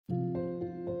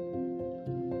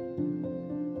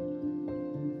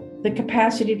The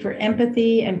capacity for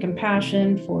empathy and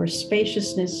compassion, for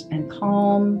spaciousness and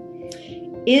calm,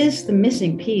 is the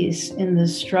missing piece in the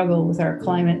struggle with our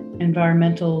climate,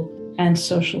 environmental, and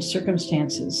social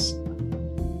circumstances.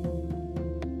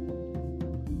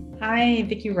 Hi,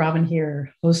 Vicki Robin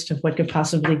here, host of What Could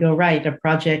Possibly Go Right, a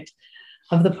project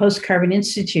of the Post Carbon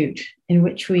Institute, in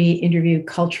which we interview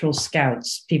cultural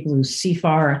scouts, people who see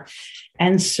far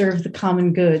and serve the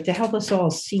common good to help us all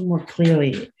see more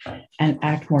clearly and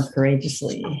act more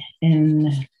courageously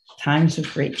in times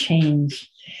of great change.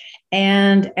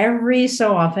 And every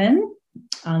so often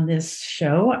on this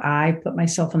show, I put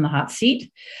myself in the hot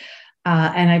seat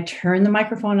and I turn the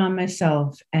microphone on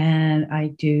myself and I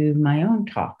do my own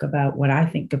talk about what I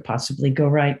think could possibly go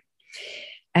right.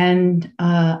 And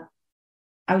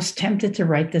I was tempted to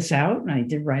write this out, and I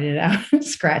did write it out,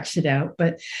 scratched it out,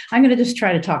 but I'm going to just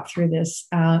try to talk through this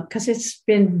because it's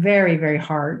been very, very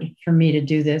hard for me to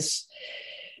do this.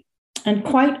 And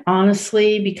quite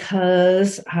honestly,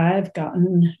 because I've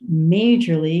gotten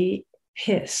majorly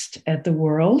pissed at the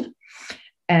world,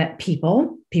 at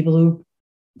people who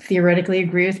theoretically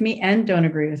agree with me and don't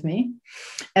agree with me,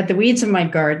 at the weeds in my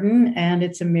garden, and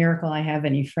it's a miracle I have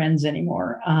any friends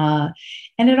anymore.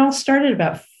 And it all started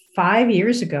about 5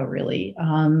 years ago, really,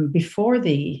 before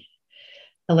the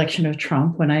election of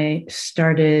Trump, when I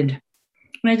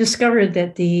discovered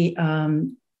that the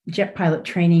jet pilot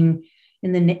training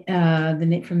in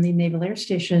from the Naval Air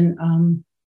Station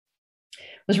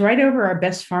was right over our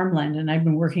best farmland. And I've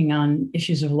been working on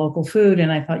issues of local food. And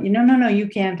I thought, no, you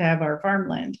can't have our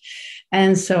farmland.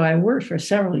 And so I worked for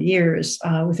several years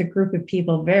with a group of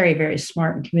people, very, very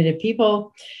smart and committed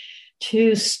people,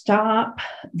 to stop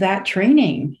that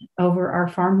training over our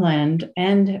farmland.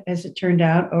 And as it turned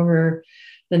out, over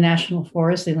the National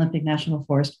Forest, the Olympic National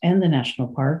Forest, and the National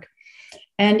Park.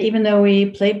 And even though we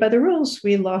played by the rules,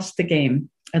 we lost the game.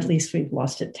 At least we've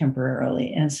lost it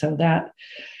temporarily. And so that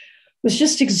was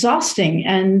just exhausting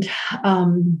and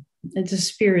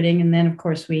dispiriting. And then, of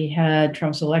course, we had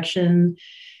Trump's election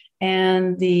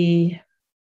and the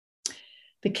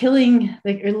killing,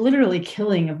 literally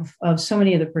killing of so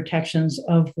many of the protections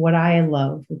of what I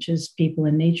love, which is people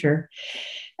and nature.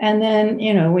 And then,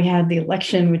 we had the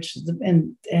election,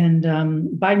 and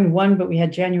Biden won, but we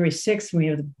had January 6th, and we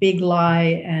have the big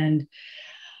lie. And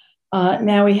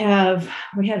now we had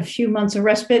a few months of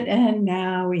respite, and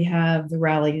now we have the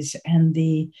rallies and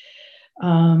the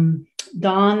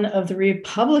dawn of the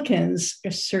Republicans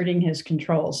asserting his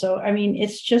control. So, I mean,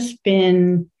 it's just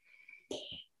been,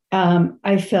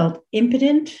 I felt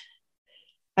impotent.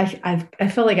 I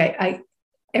felt like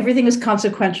everything was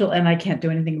consequential and I can't do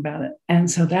anything about it.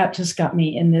 And so that just got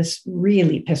me in this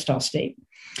really pissed off state.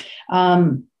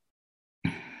 And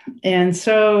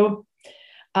so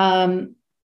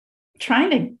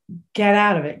trying to get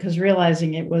out of it, because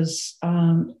realizing it was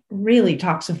really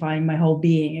toxifying my whole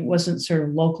being. It wasn't sort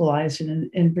of localized in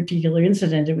a particular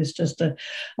incident. It was just a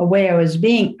way I was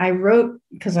being. I wrote,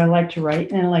 because I like to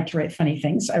write, and I like to write funny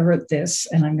things. I wrote this,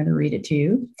 and I'm going to read it to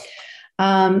you.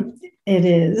 It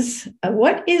is,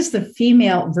 what is the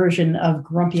female version of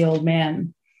grumpy old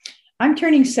man? I'm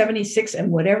turning 76,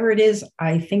 and whatever it is,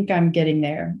 I think I'm getting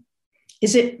there.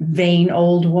 Is it vain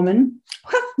old woman?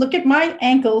 Well, look at my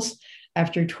ankles.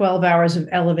 After 12 hours of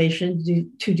elevation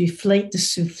to deflate the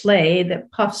souffle that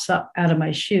puffs up out of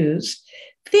my shoes,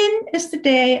 thin as the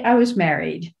day I was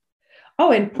married.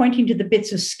 Oh, and pointing to the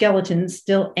bits of skeletons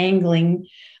still angling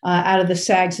out of the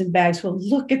sags and bags. Well,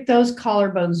 look at those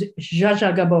collarbones, Zsa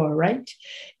Zsa Gabor, right?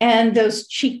 And those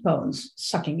cheekbones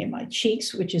sucking in my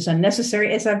cheeks, which is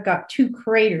unnecessary, as I've got 2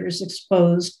 craters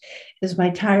exposed as my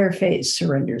entire face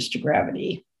surrenders to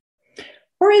gravity.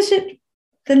 Or is it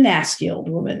the nasty old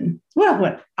woman? Well,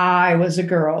 when I was a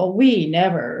girl, we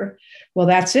never. Well,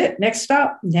 that's it. Next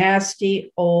stop,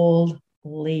 nasty old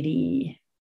lady.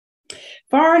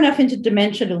 Far enough into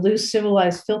dementia to lose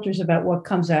civilized filters about what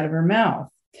comes out of her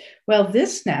mouth. Well,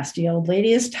 this nasty old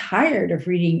lady is tired of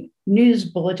reading news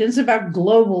bulletins about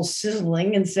global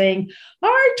sizzling and saying,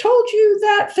 I told you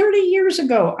that 30 years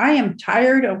ago. I am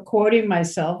tired of quoting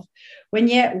myself when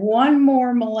yet one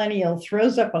more millennial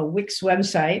throws up a Wix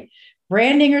website,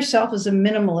 branding herself as a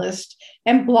minimalist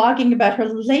and blogging about her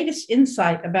latest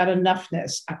insight about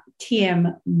enoughness.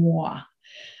 TM moi.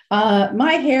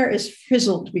 My hair is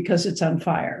frizzled because it's on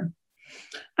fire.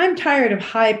 I'm tired of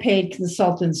high-paid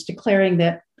consultants declaring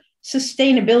that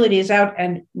sustainability is out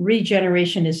and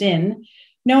regeneration is in,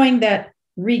 knowing that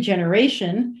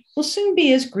regeneration will soon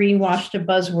be as greenwashed a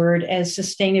buzzword as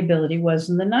sustainability was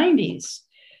in the 90s.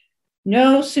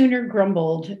 No sooner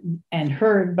grumbled and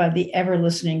heard by the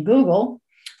ever-listening Google,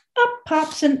 up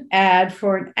pops an ad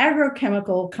for an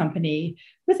agrochemical company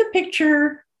with a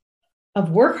picture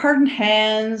of work-hardened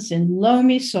hands in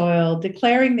loamy soil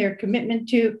declaring their commitment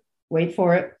to, wait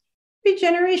for it,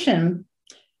 regeneration.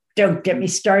 Don't get me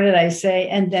started, I say,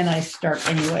 and then I start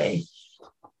anyway.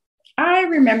 I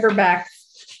remember back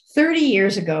 30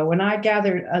 years ago when I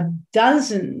gathered a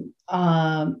dozen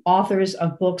authors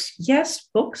of books, yes,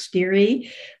 books, dearie,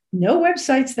 no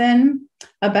websites then,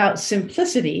 about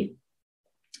simplicity,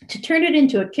 to turn it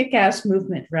into a kick-ass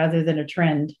movement rather than a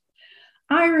trend.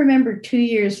 I remember 2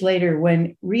 years later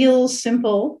when Real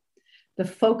Simple, the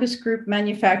focus group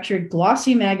manufactured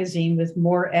glossy magazine with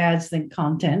more ads than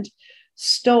content,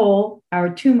 stole our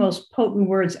two most potent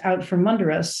words out from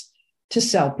under us to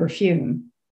sell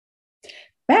perfume.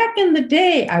 Back in the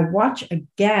day, I watch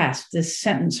aghast this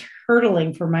sentence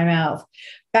hurtling from my mouth.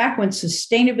 Back when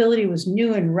sustainability was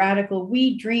new and radical,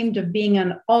 we dreamed of being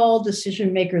on all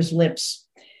decision makers' lips.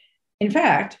 In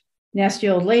fact, Nasty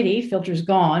Old Lady, Filters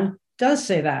Gone, does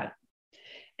say that.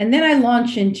 And then I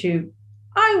launch into,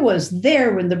 I was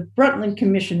there when the Brundtland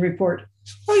Commission report,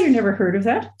 oh, you never heard of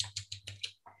that?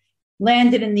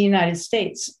 Landed in the United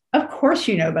States. Of course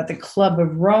you know about the Club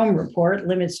of Rome report,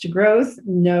 limits to growth.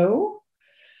 No.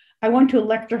 I want to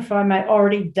electrify my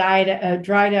already dried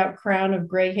out crown of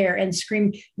gray hair and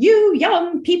scream, you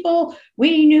young people,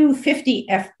 we knew 50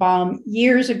 F-bomb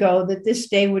years ago that this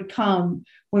day would come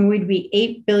when we'd be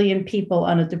 8 billion people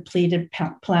on a depleted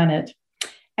planet.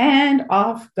 And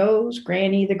off goes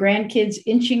Granny, the grandkids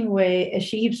inching away as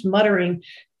she keeps muttering,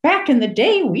 back in the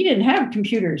day, we didn't have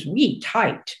computers. We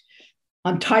typed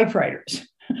on typewriters.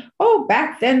 Oh,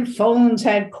 back then phones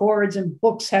had cords and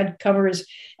books had covers,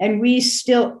 and we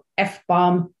still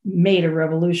F-bomb made a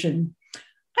revolution.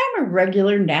 I'm a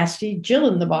regular nasty Jill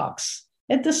in the box.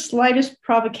 At the slightest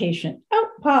provocation, out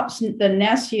pops the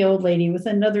nasty old lady with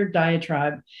another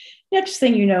diatribe. Next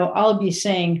thing you know, I'll be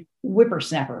saying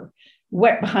whippersnapper,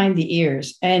 wet behind the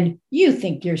ears, and you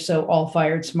think you're so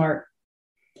all-fired smart.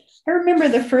 I remember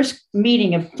the first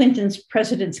meeting of Clinton's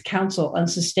President's Council on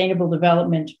Sustainable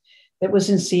Development that was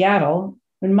in Seattle,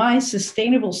 when my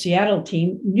Sustainable Seattle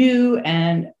team, new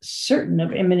and certain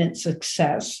of imminent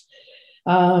success,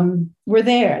 were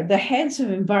there. The heads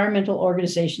of environmental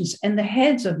organizations and the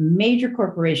heads of major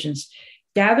corporations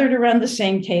gathered around the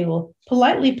same table,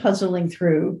 politely puzzling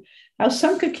through how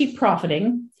some could keep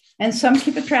profiting and some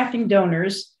keep attracting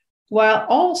donors, while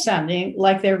all sounding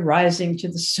like they're rising to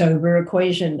the sober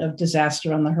equation of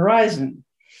disaster on the horizon.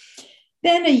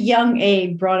 Then a young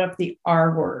aide brought up the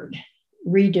R word,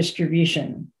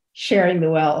 redistribution, sharing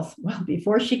the wealth. Well,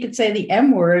 before she could say the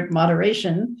M word,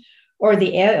 moderation, or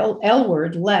the L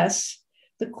word, less,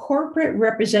 the corporate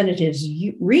representatives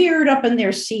reared up in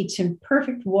their seats in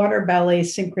perfect water ballet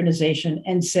synchronization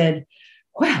and said,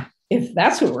 well, if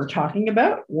that's what we're talking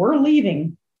about, we're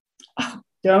leaving. Oh,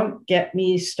 don't get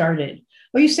me started.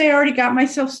 Oh, you say I already got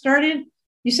myself started?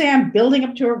 You say I'm building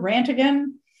up to a rant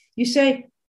again? You say,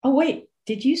 oh, wait,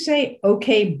 did you say,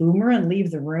 okay, boomer, and leave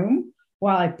the room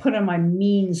while I put on my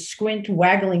mean squint,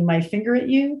 waggling my finger at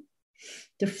you?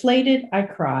 Deflated, I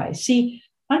cry. See,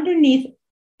 underneath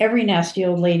every nasty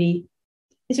old lady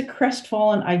is a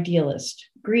crestfallen idealist,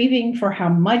 grieving for how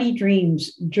mighty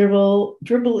dreams dribble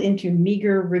into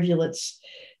meager rivulets,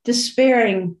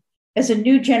 despairing as a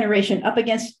new generation, up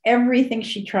against everything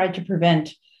she tried to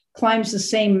prevent, climbs the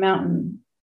same mountain,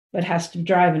 but has to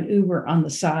drive an Uber on the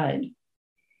side.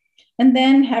 And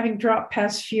then, having dropped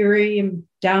past fury and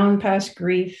down past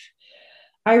grief,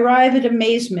 I arrive at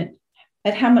amazement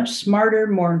at how much smarter,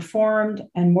 more informed,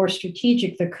 and more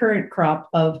strategic the current crop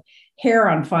of hair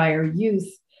on fire youth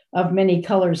of many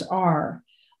colors are.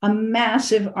 A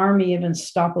massive army of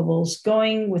unstoppables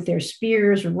going with their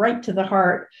spears right to the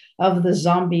heart of the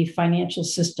zombie financial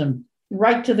system,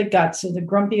 right to the guts of the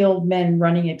grumpy old men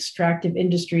running extractive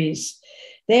industries.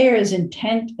 They are as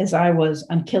intent as I was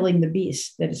on killing the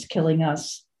beast that is killing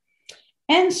us.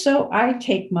 And so I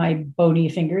take my bony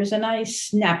fingers and I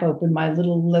snap open my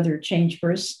little leather change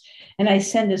purse and I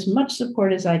send as much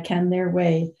support as I can their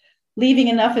way, leaving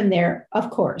enough in there,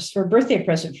 of course, for a birthday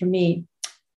present for me,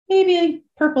 maybe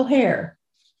purple hair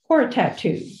or a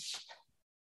tattoo.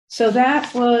 So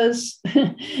that was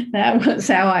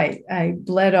how I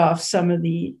bled off some of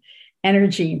the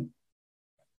energy.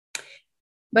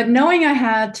 But knowing I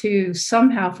had to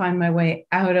somehow find my way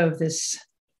out of this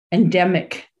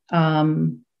endemic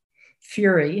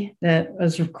fury that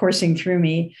was coursing through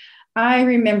me, I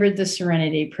remembered the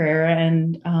Serenity Prayer,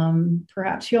 and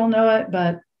perhaps you'll know it,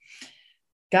 but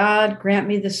God grant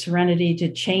me the serenity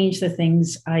to change the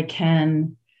things I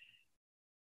can,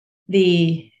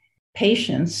 the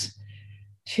patience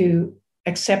to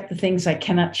accept the things I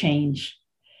cannot change,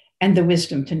 and the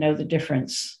wisdom to know the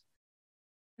difference.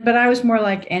 But I was more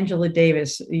like Angela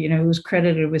Davis, who was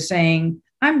credited with saying,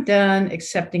 I'm done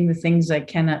accepting the things I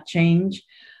cannot change.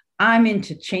 I'm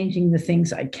into changing the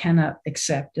things I cannot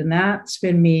accept. And that's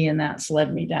been me, and that's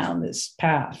led me down this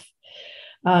path.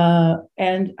 But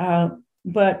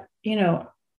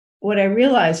what I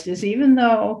realized is, even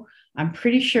though I'm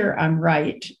pretty sure I'm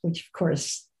right, which of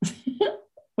course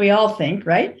we all think,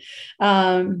 right?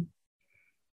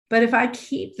 But if I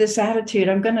keep this attitude,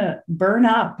 I'm going to burn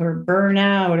up or burn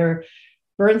out or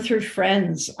burn through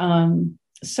friends.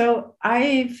 So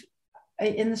in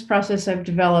this process, I've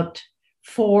developed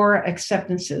 4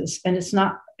 acceptances, and it's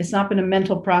not been a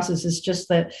mental process. It's just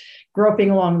that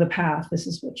groping along the path, this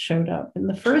is what showed up. And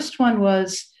the first one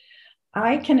was,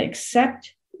 I can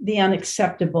accept the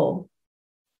unacceptable,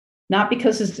 not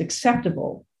because it's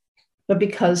acceptable, but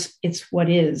because it's what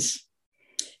is.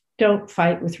 Don't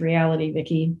fight with reality,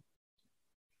 Vicki.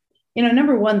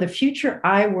 Number one, the future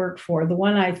I work for, the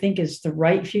one I think is the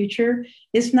right future,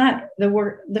 is not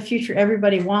the future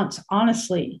everybody wants,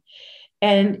 honestly.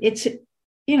 And it's,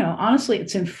 honestly,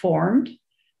 it's informed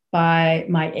by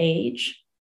my age,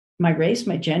 my race,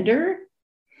 my gender,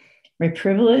 my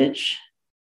privilege,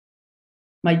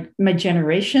 my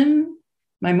generation,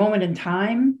 my moment in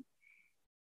time.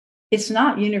 It's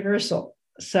not universal.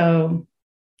 So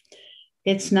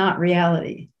it's not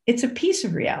reality. It's a piece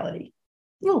of reality,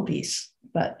 a little piece,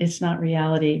 but it's not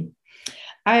reality.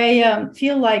 I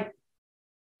feel like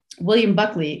William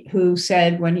Buckley, who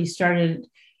said when he started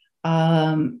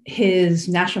his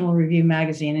National Review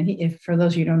magazine, and for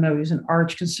those of you who don't know, he was an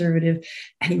arch conservative,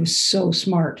 and he was so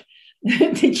smart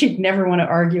that you'd never want to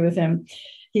argue with him.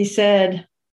 He said,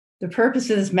 the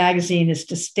purpose of this magazine is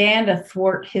to stand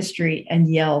athwart history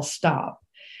and yell, stop.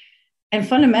 And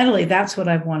fundamentally, that's what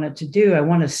I've wanted to do. I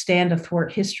want to stand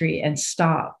athwart history and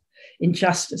stop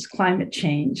injustice, climate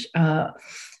change,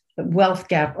 wealth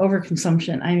gap,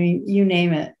 overconsumption. I mean, you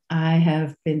name it. I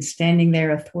have been standing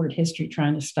there athwart history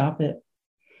trying to stop it.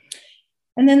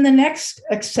 And then the next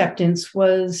acceptance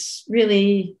was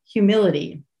really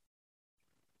humility.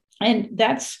 And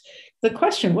that's the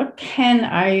question, what can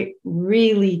I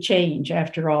really change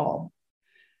after all?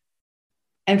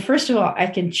 And first of all, I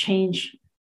can change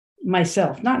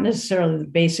myself, not necessarily the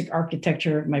basic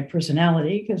architecture of my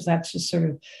personality, because that's just sort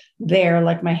of there,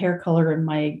 like my hair color and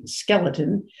my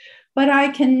skeleton, but I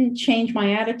can change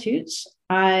my attitudes.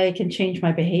 I can change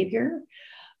my behavior.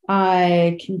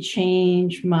 I can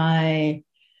change my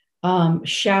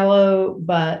shallow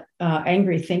but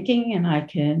angry thinking, and I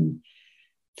can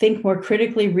think more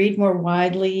critically, read more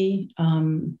widely,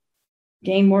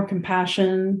 gain more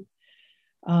compassion,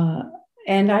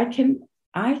 and I can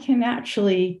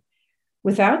actually,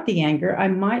 without the anger, I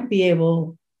might be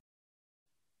able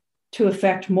to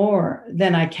affect more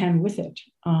than I can with it.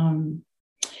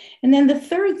 And then the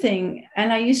third thing,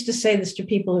 and I used to say this to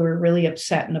people who were really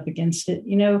upset and up against it,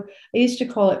 I used to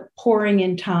call it pouring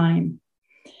in time.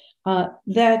 I'm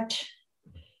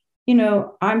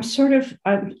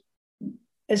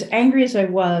as angry as I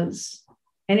was,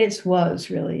 and it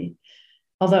was really,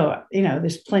 although,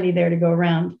 there's plenty there to go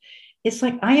around. It's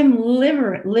like I am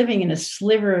living in a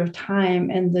sliver of time,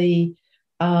 and the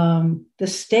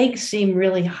stakes seem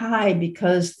really high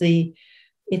because the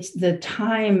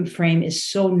time frame is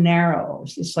so narrow.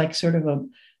 It's like sort of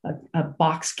a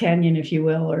box canyon, if you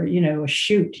will, or a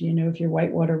chute, if you're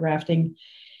whitewater rafting.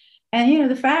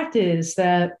 And the fact is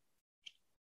that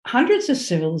hundreds of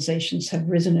civilizations have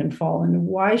risen and fallen.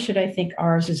 Why should I think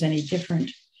ours is any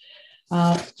different?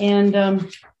 The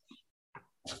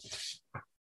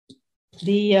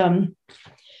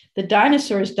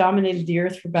dinosaurs dominated the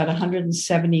earth for about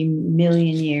 170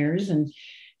 million years, and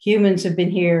humans have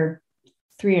been here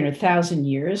 300,000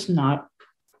 years, not,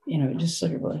 just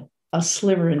sort of a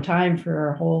sliver in time for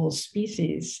our whole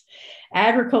species.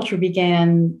 Agriculture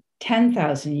began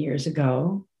 10,000 years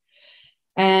ago.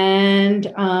 And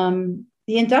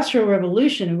the Industrial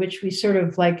Revolution, in which we sort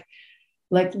of like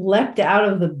leapt out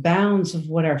of the bounds of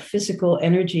what our physical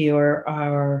energy or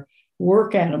our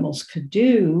work animals could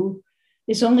do,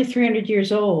 is only 300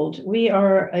 years old. We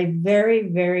are a very,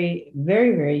 very,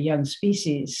 very, very young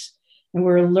species. And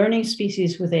we're a learning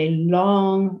species with a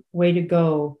long way to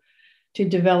go to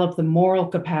develop the moral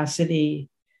capacity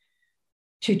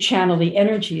to channel the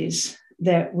energies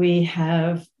that we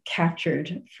have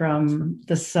captured from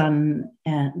the sun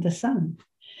and the sun.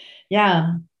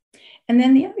 Yeah. And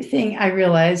then the other thing I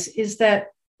realize is that,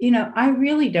 I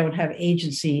really don't have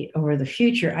agency over the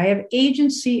future. I have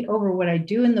agency over what I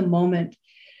do in the moment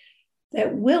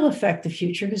that will affect the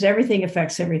future because everything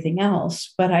affects everything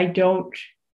else, but I don't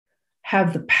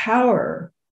have the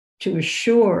power to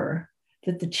assure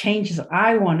that the changes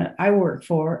I work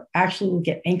for actually will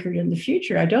get anchored in the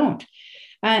future. I don't.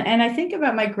 And I think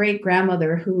about my great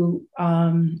grandmother who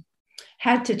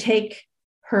had to take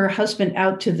her husband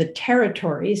out to the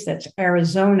territories, that's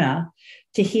Arizona,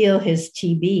 to heal his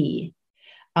TB.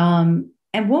 And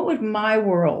what would my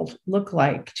world look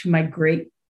like to my great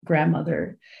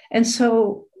grandmother? And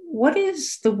so, what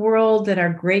is the world that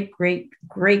our great, great,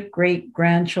 great, great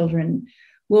grandchildren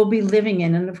will be living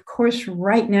in? And of course,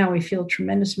 right now, we feel a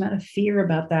tremendous amount of fear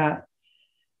about that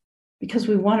because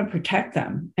we want to protect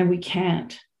them and we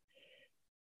can't.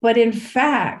 But in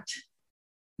fact,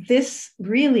 this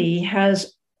really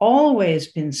has always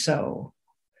been so.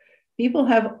 People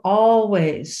have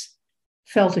always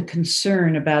felt a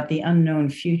concern about the unknown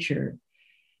future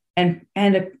and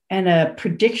a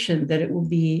prediction that it will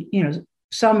be,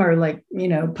 some are like,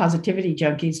 positivity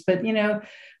junkies, but,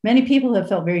 many people have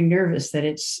felt very nervous that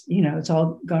it's, it's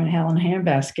all going to hell in a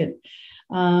handbasket.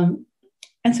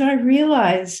 And so I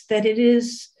realized that it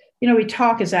is, we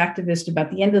talk as activists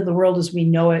about the end of the world as we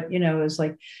know it, as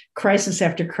like crisis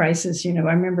after crisis. I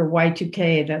remember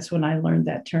Y2K, that's when I learned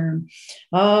that term.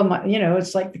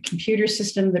 It's like the computer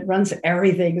system that runs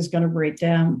everything is going to break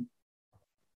down.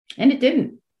 And it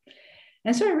didn't.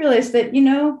 And so I realized that,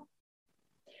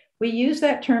 we use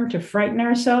that term to frighten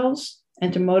ourselves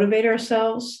and to motivate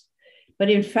ourselves. But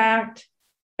in fact,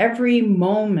 every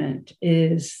moment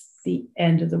is the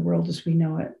end of the world as we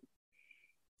know it.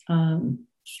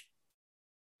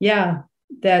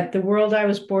 That the world I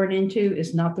was born into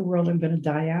is not the world I'm going to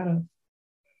die out of.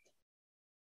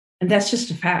 And that's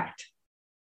just a fact.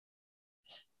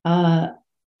 And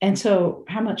so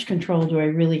how much control do I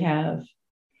really have?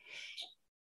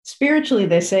 Spiritually,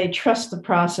 they say, trust the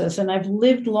process. And I've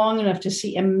lived long enough to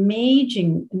see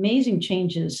amazing, amazing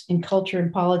changes in culture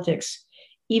and politics,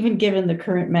 even given the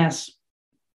current mess.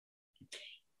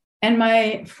 And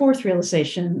my fourth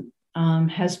realization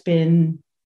has been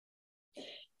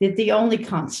that the only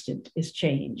constant is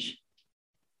change.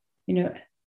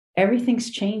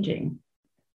 Everything's changing.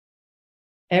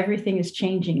 Everything is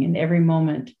changing in every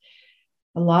moment.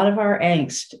 A lot of our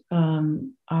angst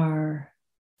are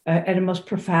at a most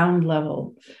profound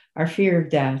level. Our fear of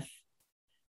death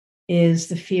is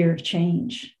the fear of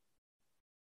change.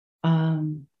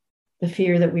 The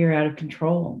fear that we are out of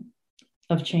control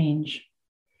of change.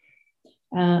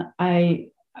 I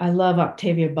love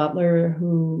Octavia Butler,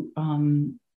 who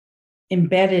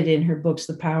embedded in her books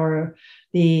the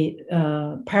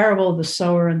parable of the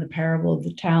sower and the parable of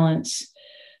the talents,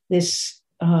 this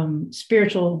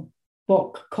spiritual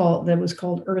book that was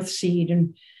called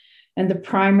Earthseed. And the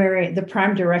prime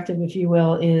directive, if you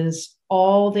will, is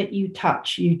all that you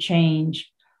touch, you change.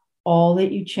 All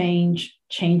that you change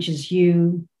changes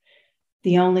you.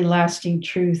 The only lasting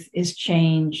truth is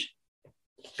change.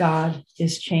 God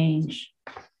is change.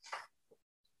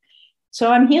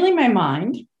 So I'm healing my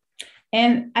mind.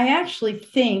 And I actually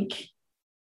think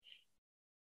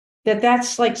that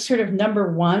that's like sort of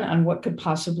number one on what could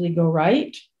possibly go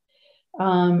right.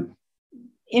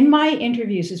 In my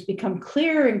interviews, it's become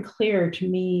clearer and clearer to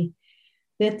me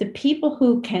that the people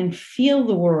who can feel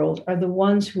the world are the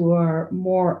ones who are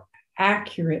most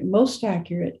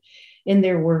accurate in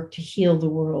their work to heal the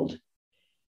world.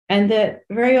 And that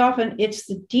very often it's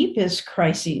the deepest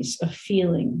crises of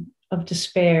feeling, of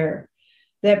despair,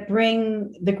 that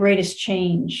bring the greatest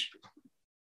change,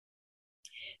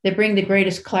 that bring the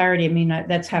greatest clarity. I mean,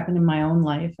 that's happened in my own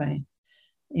life.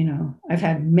 I've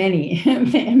had many,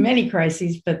 many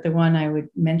crises, but the one I would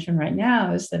mention right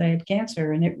now is that I had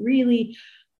cancer, and it really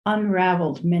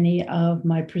unraveled many of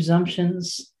my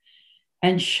presumptions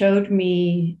and showed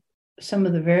me some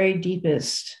of the very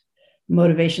deepest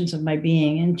motivations of my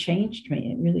being and changed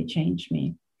me. It really changed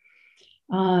me.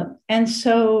 And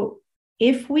so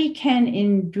if we can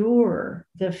endure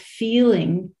the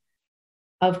feeling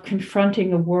of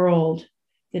confronting a world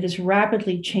that is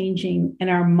rapidly changing and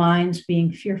our minds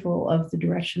being fearful of the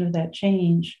direction of that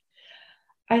change,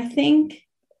 I think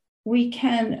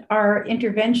our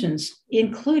interventions,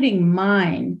 including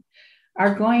mine,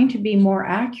 are going to be more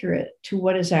accurate to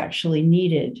what is actually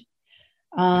needed.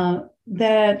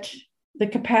 That the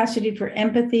capacity for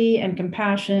empathy and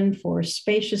compassion, for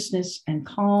spaciousness and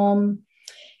calm,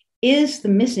 is the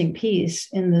missing piece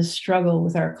in the struggle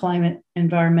with our climate,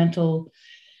 environmental,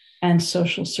 and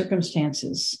social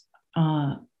circumstances.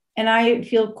 And I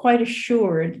feel quite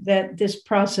assured that this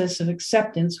process of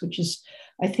acceptance, which is,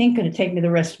 I think, going to take me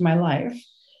the rest of my life,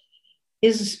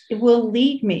 it will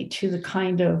lead me to the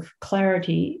kind of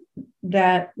clarity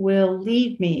that will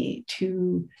lead me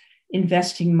to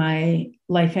investing my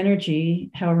life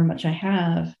energy, however much I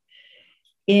have,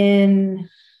 in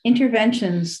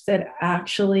interventions that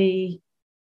actually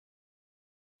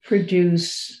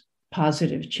produce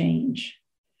positive change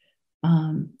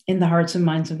in the hearts and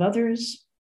minds of others,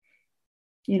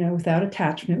 without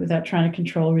attachment, without trying to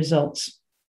control results.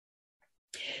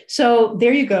 So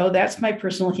there you go. That's my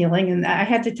personal healing. And I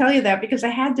had to tell you that because I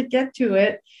had to get to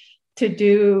it to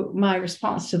do my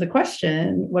response to the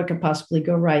question, what could possibly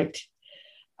go right?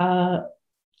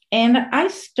 And I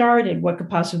started What Could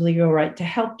Possibly Go Right to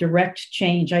help direct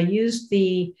change. I used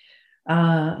the,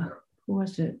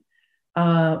 Milton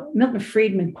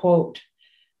Friedman quote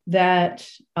that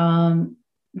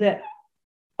that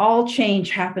all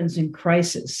change happens in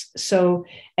crisis. So,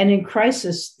 and in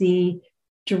crisis, the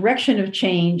direction of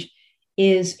change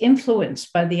is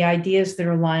influenced by the ideas that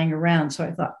are lying around. So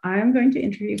I thought, I'm going to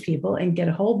interview people and get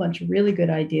a whole bunch of really good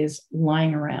ideas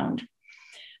lying around.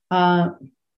 I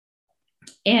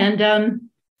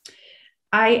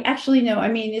actually know,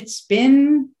 it's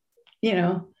been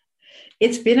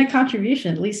a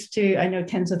contribution, at least I know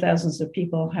tens of thousands of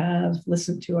people have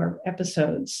listened to our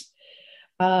episodes.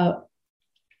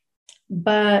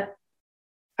 But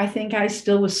I think I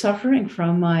still was suffering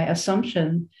from my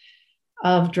assumption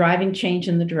of driving change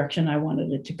in the direction I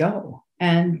wanted it to go.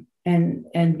 And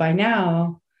by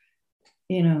now,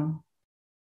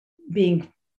 being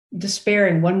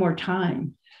despairing one more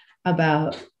time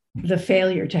about the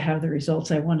failure to have the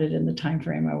results I wanted in the time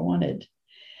frame I wanted.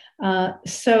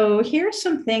 So here's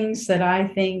some things that I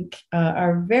think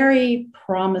are very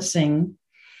promising,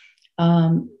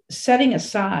 setting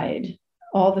aside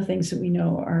all the things that we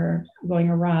know are going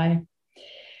awry.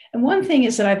 And one thing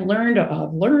is that I've learned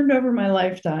over my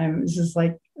lifetime, this is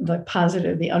like the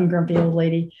positive, the ungrumpy old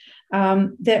lady,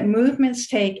 that movements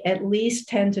take at least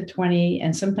 10 to 20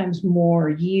 and sometimes more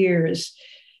years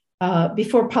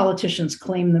before politicians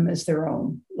claim them as their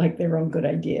own good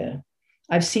idea.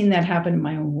 I've seen that happen in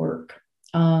my own work.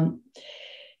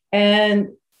 And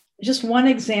just one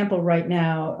example right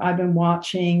now, I've been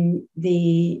watching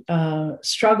the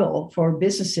struggle for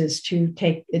businesses to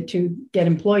get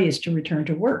employees to return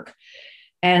to work,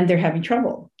 and they're having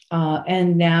trouble.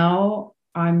 And now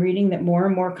I'm reading that more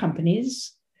and more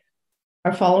companies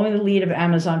are following the lead of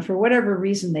Amazon. For whatever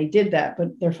reason they did that,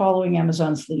 but they're following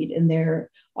Amazon's lead, and they're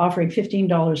offering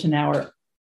 $15 an hour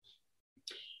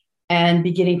and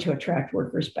beginning to attract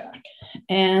workers back.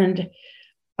 And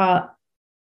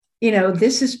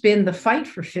this has been the fight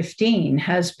for 15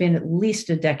 has been at least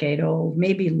a decade old,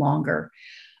 maybe longer.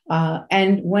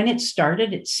 And when it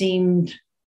started, it seemed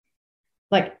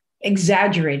like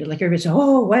exaggerated. Like everybody said,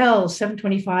 oh, well,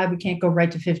 725, we can't go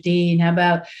right to 15. How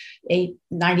about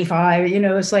 895?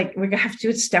 It's like we're going to have to do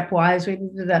it stepwise.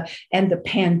 And the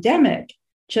pandemic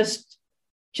just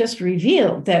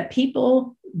revealed that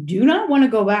people do not want to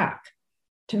go back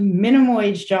to minimum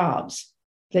wage jobs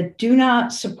that do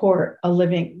not support a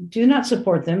living, do not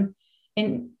support them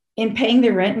in paying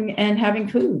their rent and having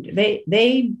food.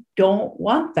 They don't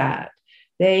want that.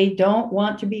 They don't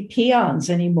want to be peons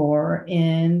anymore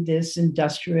in this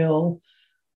industrial,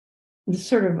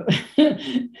 sort of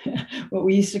what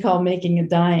we used to call making a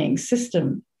dying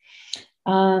system.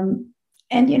 And,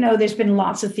 there's been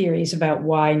lots of theories about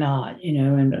why not,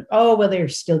 they're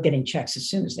still getting checks. As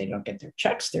soon as they don't get their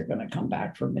checks, they're going to come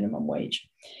back for minimum wage.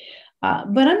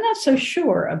 But I'm not so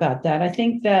sure about that. I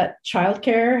think that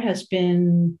childcare has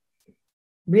been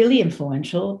really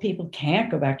influential. People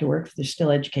can't go back to work if they're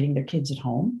still educating their kids at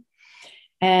home.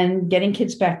 And getting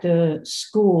kids back to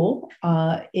school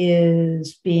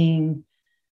is being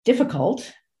difficult.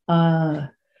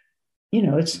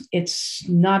 It's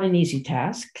not an easy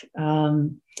task.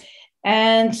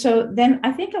 And so then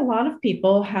I think a lot of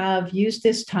people have used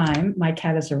this time. My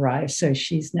cat has arrived, so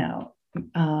she now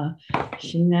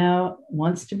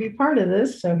wants to be part of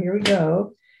this. So here we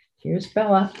go. Here's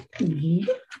Bella.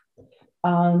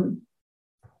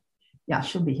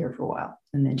 She'll be here for a while,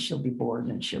 and then she'll be bored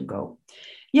and she'll go.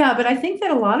 Yeah, but I think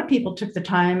that a lot of people took the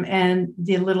time and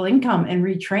the little income and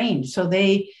retrained. So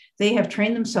they have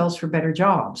trained themselves for better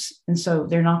jobs. And so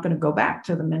they're not going to go back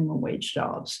to the minimum wage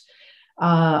jobs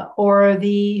or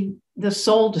the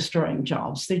soul destroying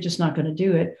jobs. They're just not going to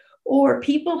do it. Or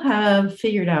people have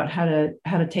figured out how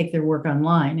to take their work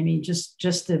online.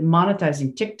 Just the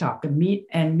monetizing TikTok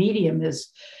and Medium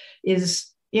is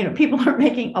people are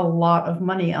making a lot of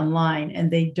money online,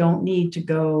 and they don't need to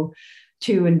go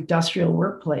to industrial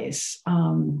workplace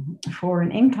for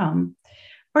an income,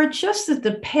 or just that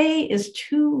the pay is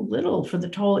too little for the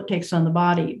toll it takes on the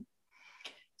body.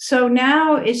 So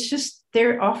now it's just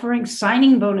they're offering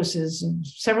signing bonuses of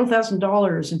several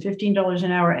 $1,000s and $15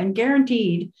 an hour, and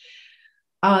guaranteed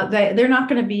that they're not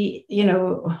going to be,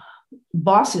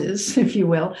 bosses, if you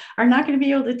will, are not going to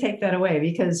be able to take that away,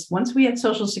 because once we had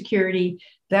Social Security,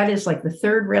 that is like the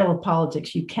third rail of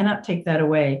politics. You cannot take that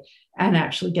away and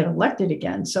actually get elected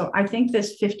again. So I think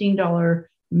this $15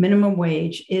 minimum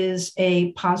wage is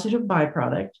a positive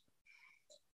byproduct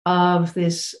of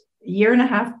this year and a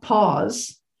half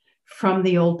pause from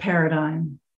the old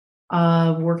paradigm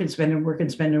of work and spend and work and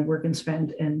spend and work and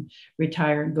spend and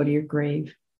retire and go to your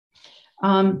grave.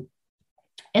 And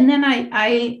then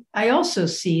I also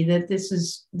see that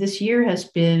this year has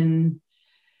been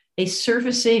a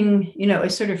surfacing, a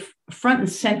sort of front and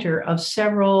center of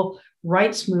several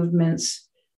rights movements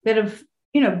that have,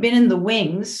 been in the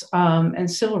wings.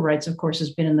 And civil rights, of course,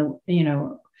 has been in the,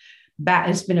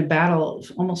 it's been a battle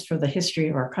almost for the history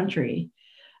of our country.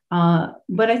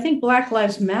 But I think Black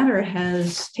Lives Matter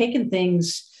has taken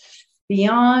things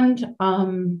beyond,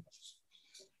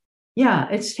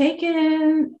 it's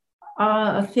taken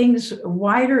things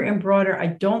wider and broader. I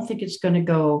don't think it's going to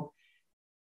go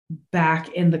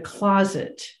back in the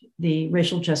closet, the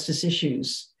racial justice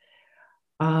issues.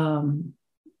 And,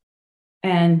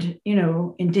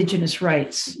 indigenous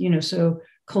rights, so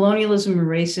colonialism and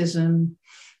racism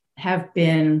have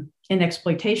been, and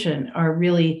exploitation are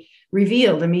really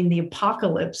revealed. I mean, the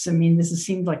apocalypse, this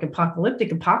seems like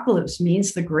apocalyptic. Apocalypse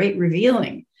means the great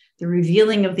revealing, the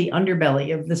revealing of the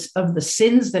underbelly of the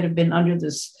sins that have been under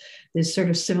this sort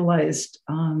of civilized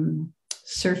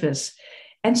surface.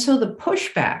 And so the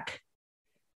pushback,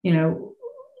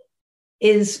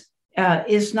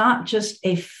 is not just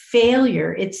a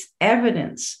failure, it's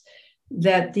evidence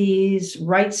that these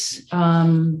rights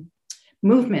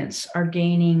movements are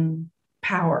gaining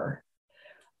power.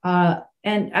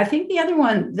 And I think the other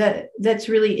one that's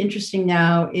really interesting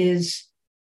now is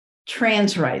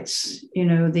trans rights,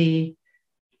 the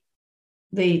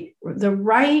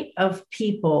right of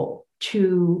people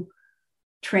to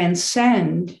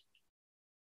transcend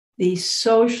the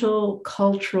social,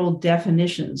 cultural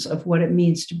definitions of what it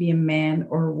means to be a man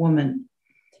or a woman,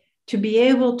 to be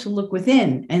able to look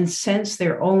within and sense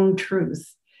their own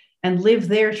truth and live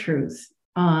their truth,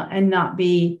 and not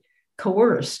be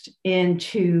coerced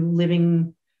into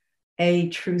living a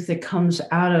truth that comes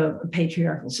out of a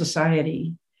patriarchal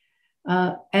society.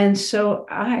 And so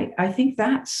I think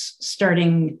that's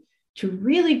starting to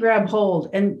really grab hold,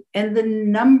 and the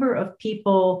number of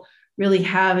people really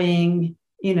having,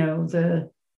 the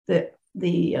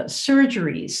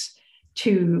surgeries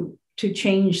to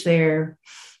change their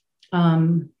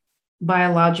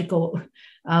biological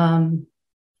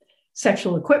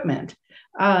sexual equipment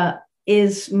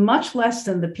is much less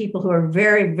than the people who are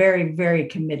very, very, very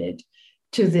committed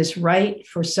to this right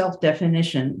for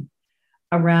self-definition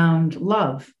around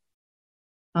love.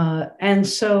 And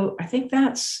so I think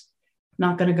that's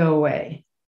not going to go away.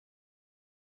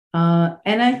 And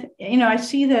I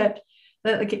see that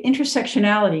like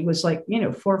intersectionality was like,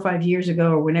 4 or 5 years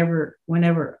ago, or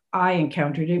whenever I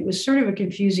encountered it, was sort of a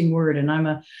confusing word. And I'm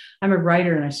a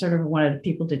writer, and I sort of wanted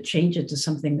people to change it to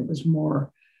something that was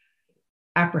more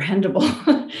apprehendable.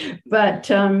 But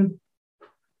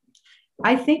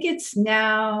I think it's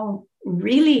now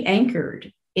really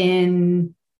anchored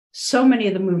in so many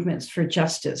of the movements for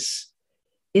justice,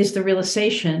 is the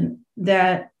realization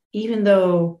that even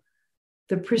though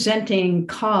the presenting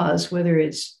cause, whether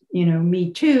it's,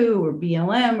 Me Too or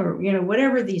BLM or,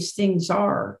 whatever these things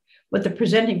are, what the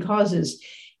presenting cause is,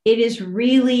 it is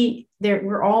really there.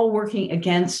 We're all working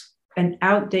against an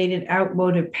outdated,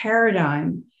 outmoded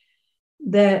paradigm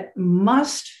that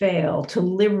must fail to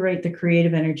liberate the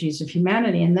creative energies of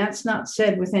humanity. And that's not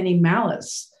said with any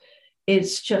malice.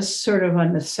 It's just sort of a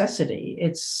necessity.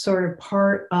 It's sort of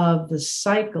part of the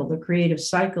cycle, the creative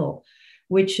cycle,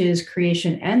 which is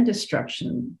creation and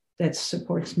destruction that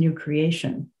supports new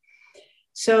creation.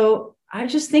 So I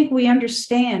just think we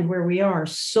understand where we are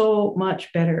so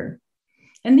much better.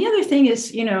 And the other thing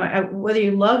is, whether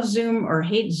you love Zoom or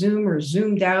hate Zoom or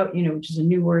zoomed out, which is a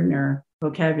new word in our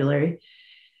vocabulary,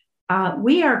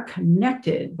 we are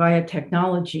connected via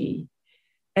technology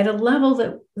at a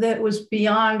level that was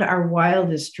beyond our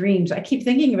wildest dreams. I keep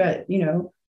thinking about,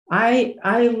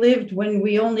 I lived when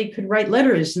we only could write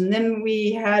letters, and then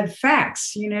we had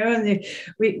fax, and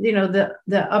the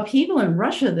upheaval in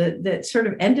Russia that sort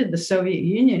of ended the Soviet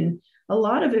Union. A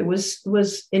lot of it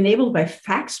was enabled by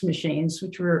fax machines,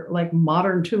 which were like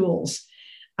modern tools.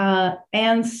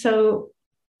 And so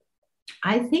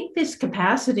I think this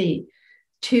capacity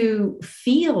to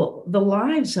feel the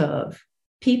lives of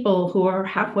people who are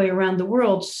halfway around the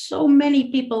world, so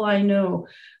many people I know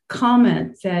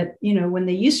comment that, when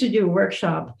they used to do a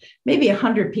workshop, maybe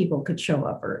 100 people could show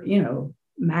up, or,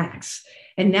 max.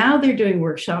 And now they're doing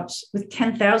workshops with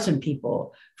 10,000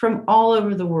 people from all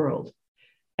over the world.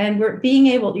 And we're being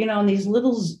able, on these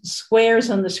little squares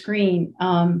on the screen,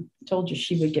 told you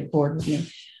she would get bored with me.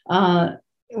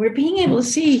 We're being able to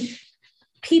see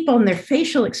people and their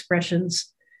facial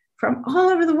expressions from all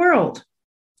over the world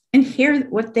and hear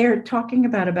what they're talking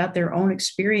about their own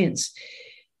experience.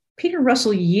 Peter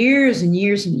Russell, years and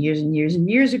years and years and years and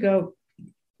years ago,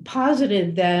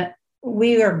 posited that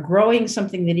we are growing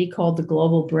something that he called the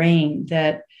global brain,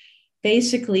 that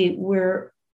basically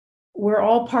we're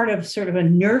all part of sort of a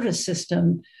nervous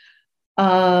system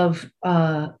of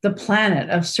the planet,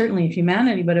 of certainly of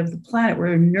humanity, but of the planet.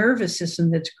 We're a nervous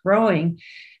system that's growing,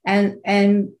 and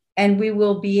we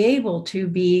will be able to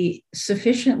be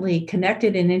sufficiently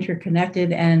connected and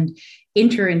interconnected and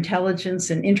interintelligence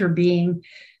and interbeing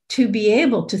to be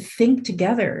able to think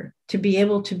together, to be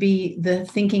able to be the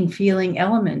thinking, feeling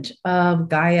element of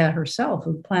Gaia herself,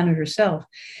 of the planet herself.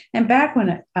 And back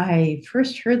when I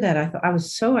first heard that, I thought, I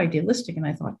was so idealistic, and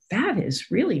I thought, that is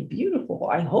really beautiful.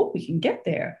 I hope we can get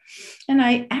there. And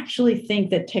I actually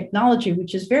think that technology,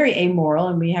 which is very amoral,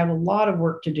 and we have a lot of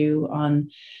work to do on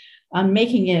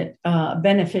making it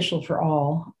beneficial for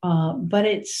all, but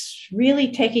it's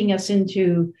really taking us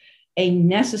into a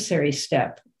necessary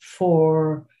step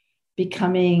for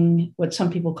becoming what some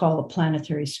people call a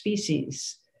planetary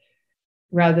species,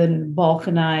 rather than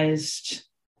balkanized,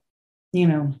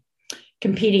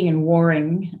 competing and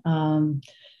warring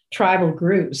tribal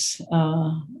groups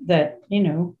that,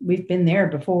 we've been there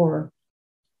before.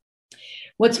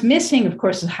 What's missing, of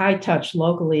course, is high touch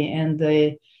locally, and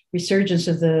the resurgence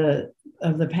of the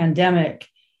pandemic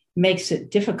makes it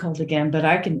difficult again. But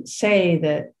I can say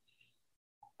that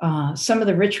some of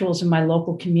the rituals in my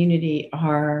local community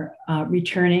are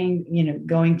returning,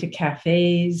 going to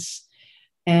cafes.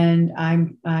 And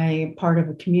I'm part of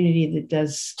a community that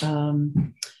does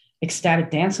ecstatic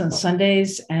dance on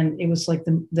Sundays. And it was like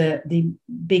the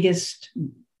biggest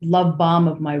love bomb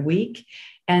of my week.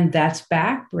 And that's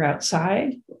back. We're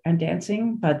outside and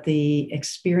dancing, but the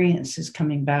experience is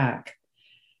coming back.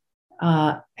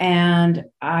 And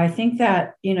I think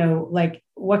that,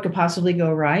 what could possibly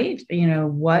go right?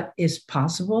 What is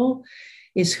possible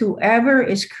is whoever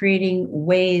is creating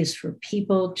ways for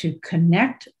people to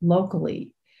connect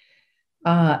locally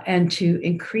and to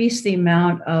increase the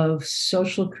amount of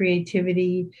social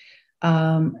creativity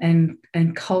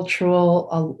and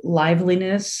cultural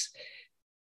liveliness,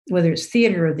 whether it's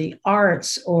theater or the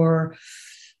arts or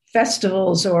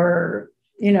festivals or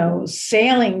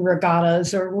sailing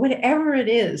regattas or whatever it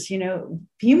is.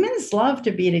 Humans love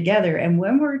to be together. And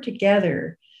when we're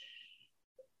together,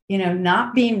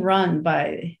 not being run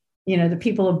by, the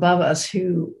people above us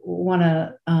who want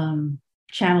to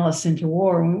channel us into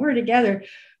war, when we're together,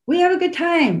 we have a good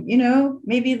time.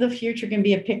 Maybe the future can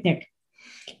be a picnic.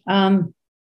 And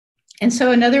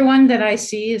so another one that I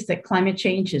see is that climate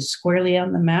change is squarely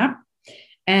on the map.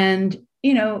 And,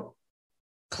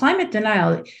 climate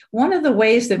denial, one of the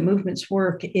ways that movements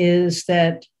work is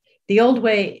that the old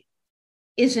way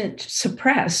isn't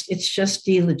suppressed, it's just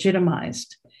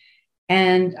delegitimized.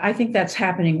 And I think that's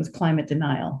happening with climate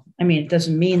denial. I mean, it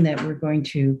doesn't mean that we're going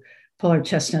to pull our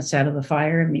chestnuts out of the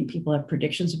fire. I mean, people have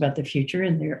predictions about the future,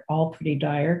 and they're all pretty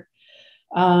dire.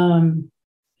 And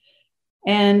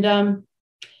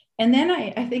then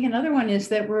I think another one is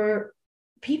that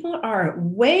people are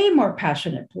way more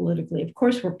passionate politically. Of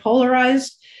course, we're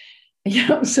polarized,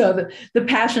 so the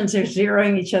passions are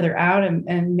zeroing each other out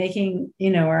and making,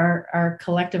 our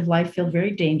collective life feel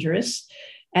very dangerous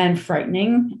and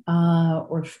frightening,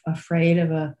 or afraid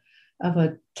of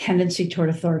a tendency toward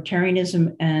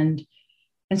authoritarianism and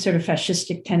sort of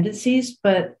fascistic tendencies.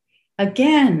 But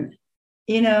again,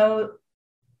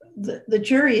 the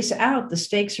jury is out, the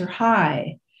stakes are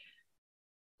high.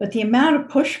 But the amount of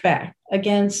pushback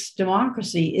against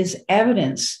democracy is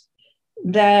evidence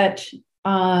that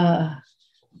we're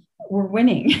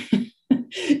winning.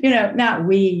 Not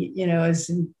we, as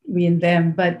in we and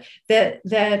them, but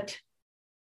that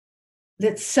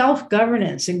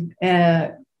self-governance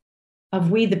of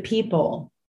we the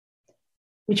people,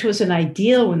 which was an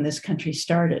ideal when this country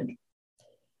started,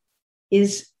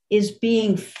 is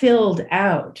being filled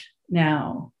out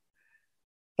now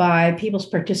by people's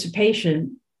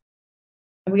participation.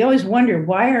 And we always wonder,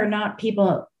 why are not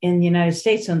people in the United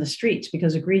States on the streets?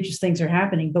 Because egregious things are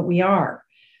happening, but we are.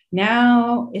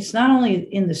 Now, it's not only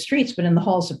in the streets, but in the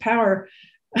halls of power,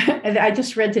 I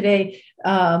just read today,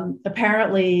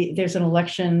 apparently there's an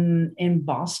election in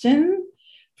Boston.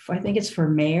 I think it's for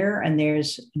mayor, and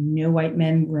there's no white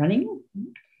men running.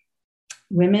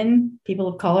 Women, people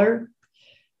of color,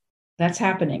 that's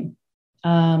happening.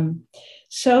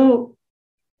 So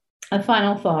a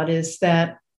final thought is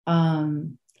that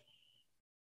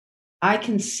I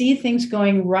can see things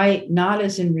going right, not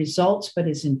as in results, but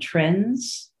as in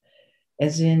trends,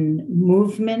 as in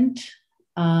movement.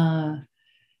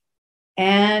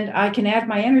 And I can add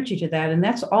my energy to that. And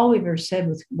that's all we've ever said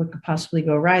with what could possibly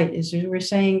go right is we're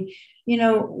saying,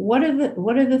 what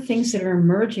are the things that are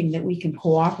emerging that we can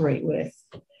cooperate with,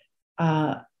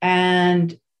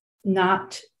 and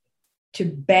not to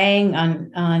bang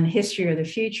on history or the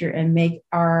future and make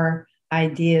our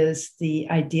ideas the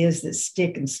ideas that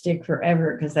stick and stick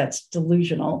forever, because that's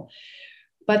delusional,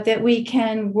 but that we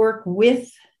can work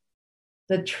with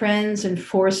the trends and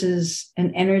forces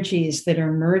and energies that are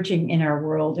emerging in our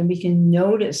world. And we can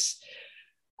notice,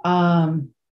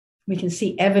 we can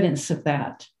see evidence of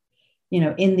that,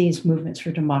 in these movements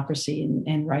for democracy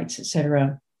and rights, et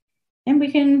cetera. And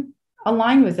we can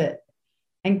align with it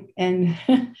and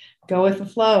go with the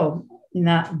flow,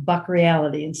 not buck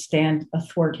reality and stand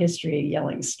athwart history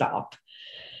yelling stop.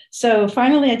 So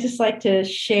finally, I'd just like to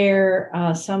share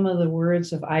some of the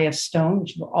words of I.F. Stone,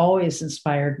 which have always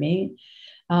inspired me.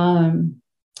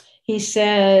 He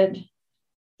said,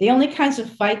 the only kinds of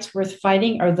fights worth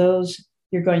fighting are those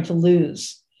you're going to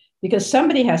lose, because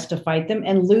somebody has to fight them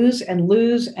and lose and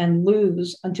lose and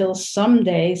lose until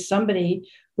someday somebody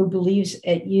who believes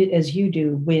as you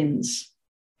do wins.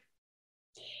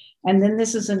 And then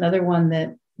this is another one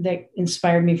that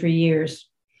inspired me for years.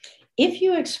 If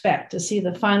you expect to see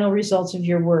the final results of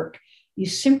your work, you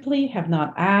simply have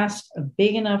not asked a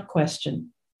big enough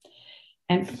question.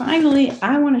 And finally,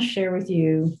 I want to share with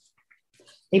you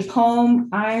a poem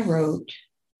I wrote.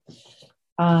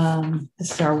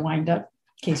 This is our wind-up,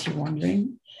 in case you're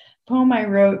wondering. A poem I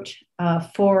wrote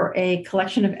for a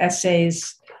collection of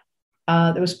essays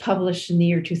that was published in the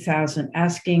year 2000,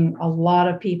 asking a lot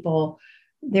of people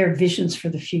their visions for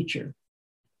the future.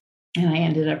 And I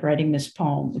ended up writing this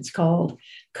poem. It's called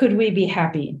Could We Be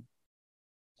Happy?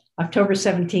 October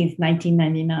 17th,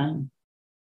 1999.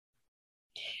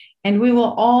 And we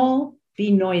will all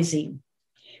be noisy.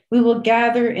 We will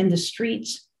gather in the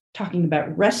streets talking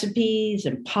about recipes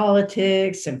and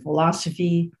politics and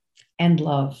philosophy and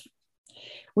love.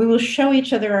 We will show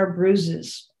each other our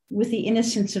bruises with the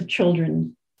innocence of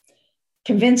children.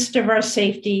 Convinced of our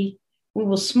safety, we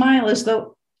will smile as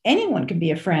though anyone could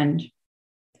be a friend.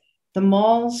 The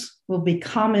malls will be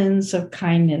commons of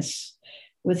kindness,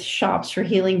 with shops for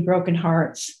healing broken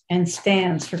hearts and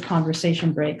stands for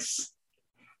conversation breaks.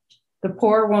 The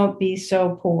poor won't be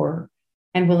so poor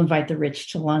and will invite the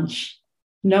rich to lunch.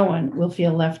 No one will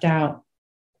feel left out.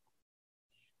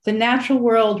 The natural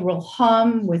world will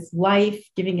hum with life,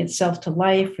 giving itself to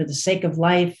life for the sake of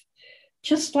life,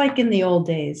 just like in the old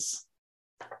days.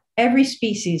 Every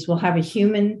species will have a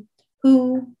human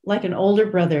who, like an older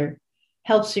brother,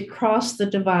 helps it cross the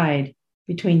divide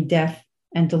between death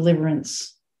and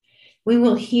deliverance. We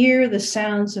will hear the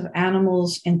sounds of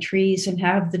animals and trees and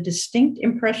have the distinct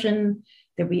impression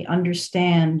that we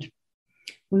understand.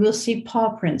 We will see paw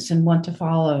prints and want to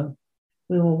follow.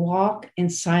 We will walk in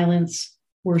silence,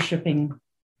 worshiping.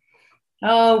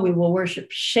 Oh, we will worship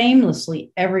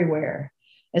shamelessly everywhere.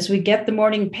 As we get the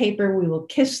morning paper, we will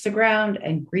kiss the ground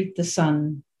and greet the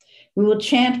sun. We will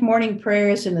chant morning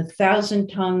prayers in 1,000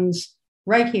 tongues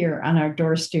right here on our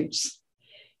doorsteps.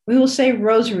 We will say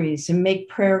rosaries and make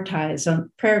prayer ties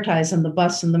on the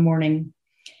bus in the morning,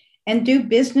 and do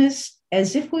business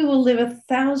as if we will live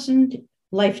 1,000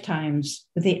 lifetimes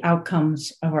with the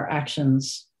outcomes of our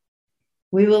actions.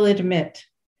 We will admit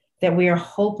that we are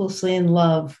hopelessly in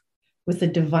love with the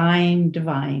divine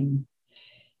divine.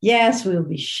 Yes, we will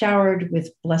be showered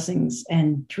with blessings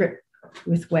and drip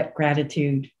with wet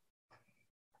gratitude.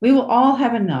 We will all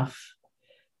have enough.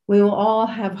 We will all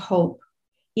have hope,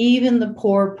 even the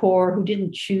poor who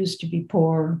didn't choose to be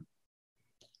poor.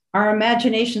 Our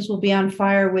imaginations will be on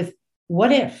fire with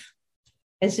what if,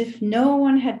 as if no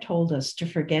one had told us to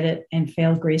forget it and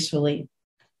fail gracefully.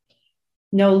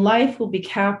 No life will be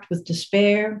capped with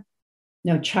despair,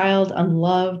 no child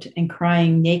unloved and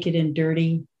crying naked and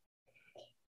dirty.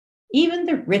 Even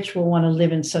the rich will want to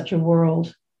live in such a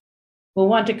world, will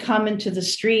want to come into the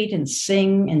street and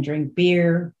sing and drink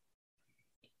beer.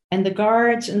 And the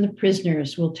guards and the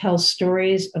prisoners will tell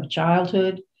stories of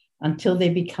childhood until they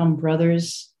become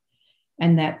brothers.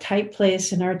 And that tight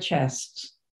place in our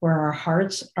chests where our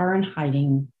hearts are in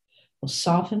hiding will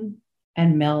soften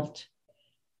and melt.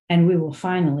 and we will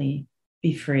finally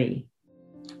be free.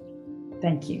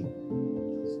 Thank you.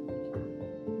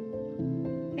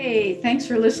 Hey, thanks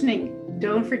for listening.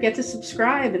 Don't forget to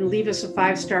subscribe and leave us a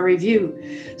 5-star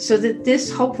review so that this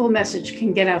hopeful message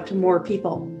can get out to more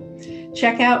people.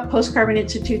 Check out Post Carbon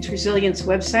Institute's Resilience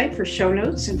website for show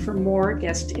notes and for more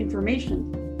guest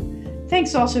information.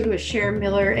 Thanks also to Asher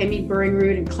Miller, Amy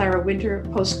Burringrud, and Clara Winter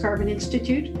of Post Carbon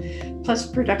Institute, plus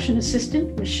production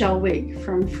assistant Michelle Wigg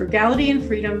from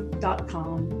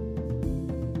frugalityandfreedom.com.